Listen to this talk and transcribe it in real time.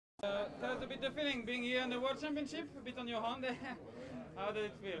Tell us a bit the feeling being here in the World Championship, a bit on your hand. How did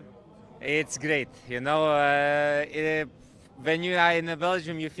it feel? It's great. When you are in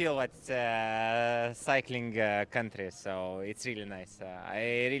Belgium, you feel what's cycling country, so it's really nice.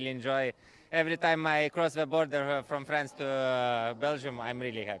 I really enjoy every time I cross the border from France to Belgium. I'm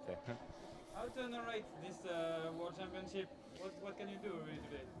really happy. How to narrate this World Championship? What can you do really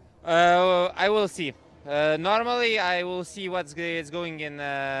today? I will see. Normally, I will see what's is going in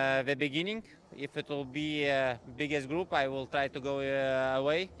the beginning. If it will be biggest group, I will try to go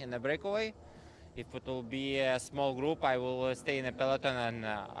away in a breakaway. If it will be a small group, I will stay in a peloton and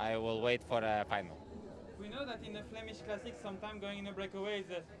I will wait for a final. We know that in the Flemish Classic, sometimes going in a breakaway,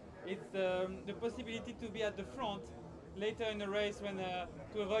 it's the possibility to be at the front later in the race when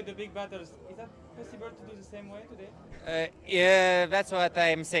to avoid the big battles. Is that possible to do the same way today? Yeah, that's what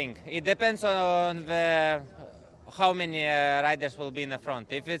I'm saying. It depends on how many riders will be in the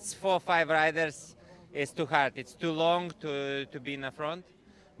front. If it's 4 or 5 riders, it's too hard. It's too long to be in the front.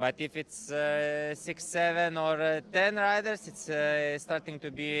 But if it's 6, 7 or 10 riders, it's starting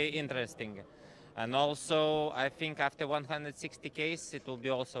to be interesting. And also, I think after 160 Ks, it will be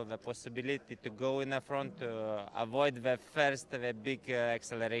also the possibility to go in the front to avoid the big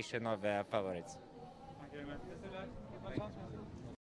acceleration of the favorites. Thank you very much.